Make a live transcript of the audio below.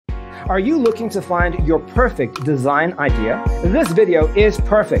Are you looking to find your perfect design idea? This video is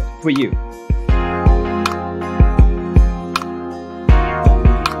perfect for you.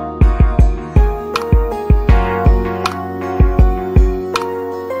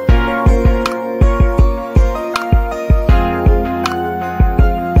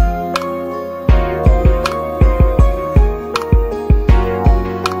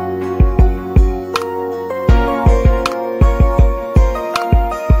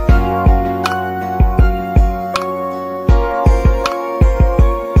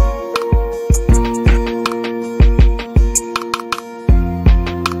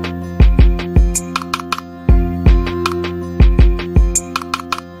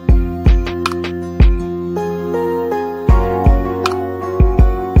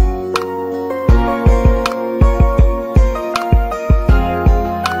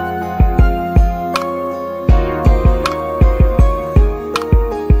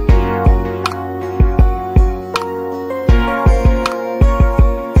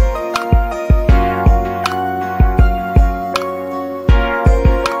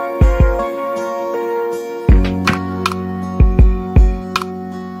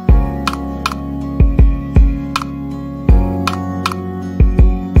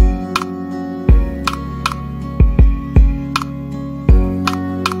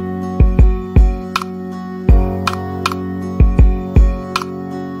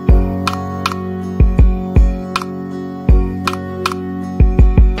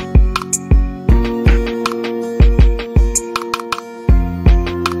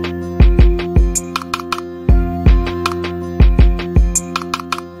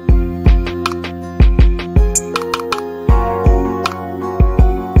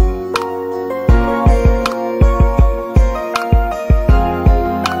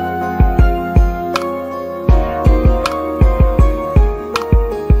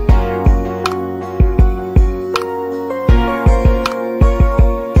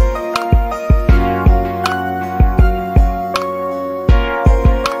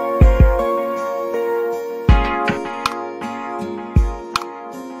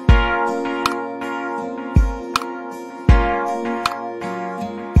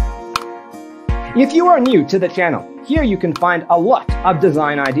 If you are new to the channel, here you can find a lot of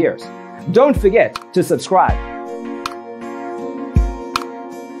design ideas. Don't forget to subscribe.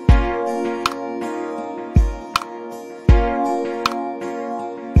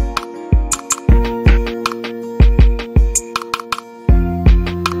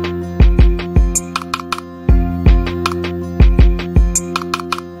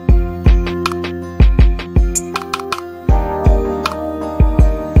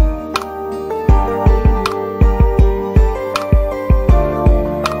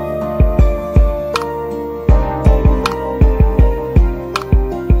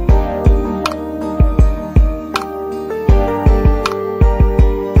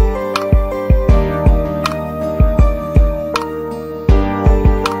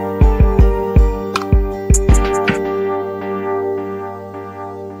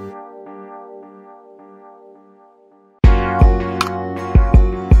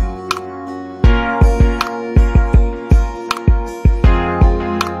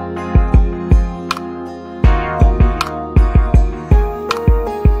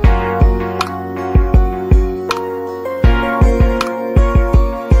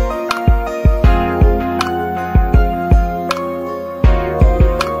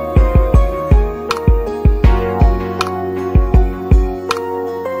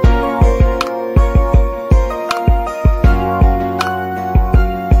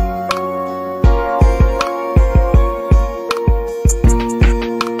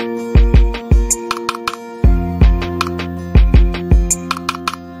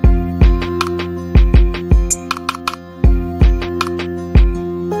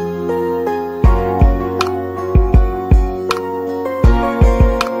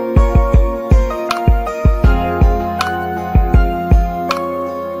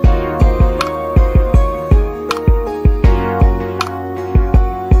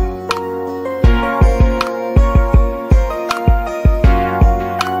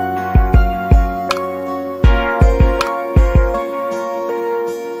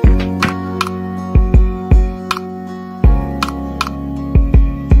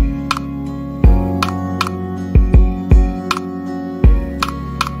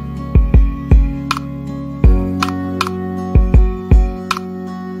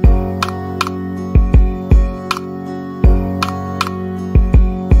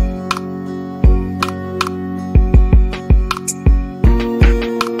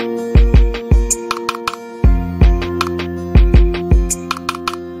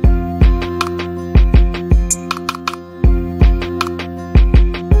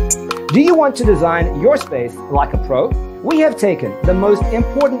 Do you want to design your space like a pro? We have taken the most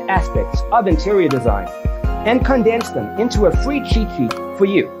important aspects of interior design and condensed them into a free cheat sheet for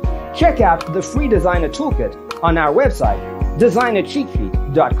you. Check out the free designer toolkit on our website,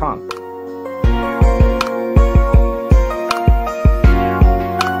 designercheatsheet.com.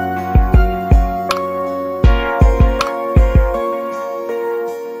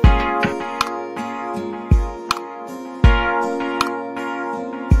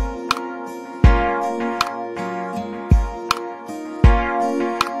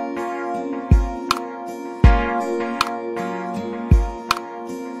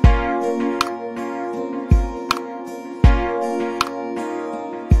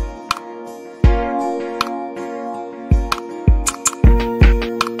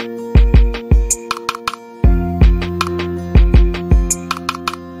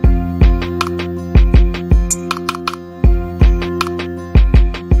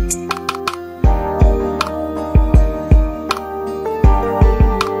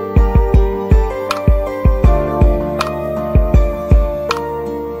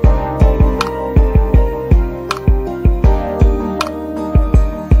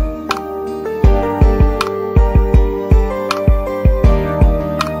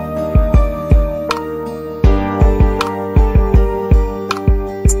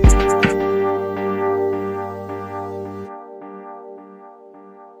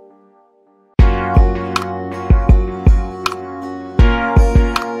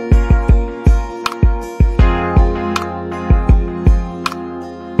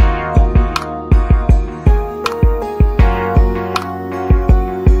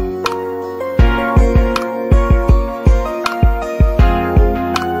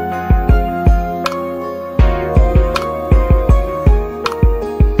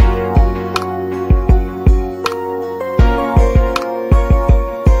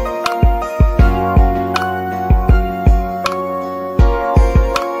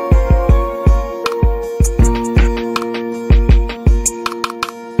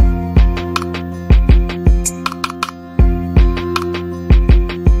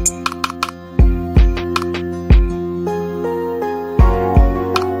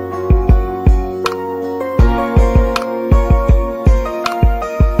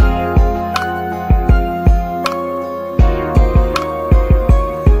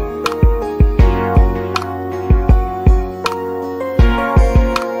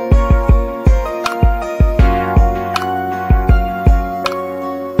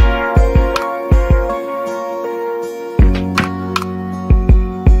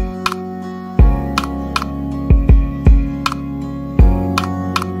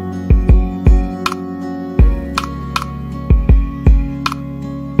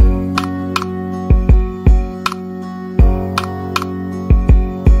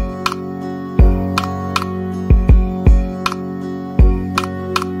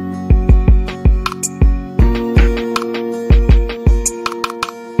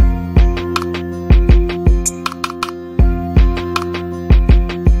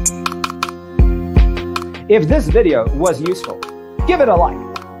 If this video was useful, give it a like.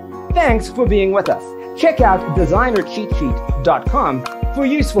 Thanks for being with us. Check out designercheatsheet.com for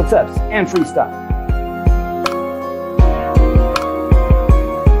useful tips and free stuff.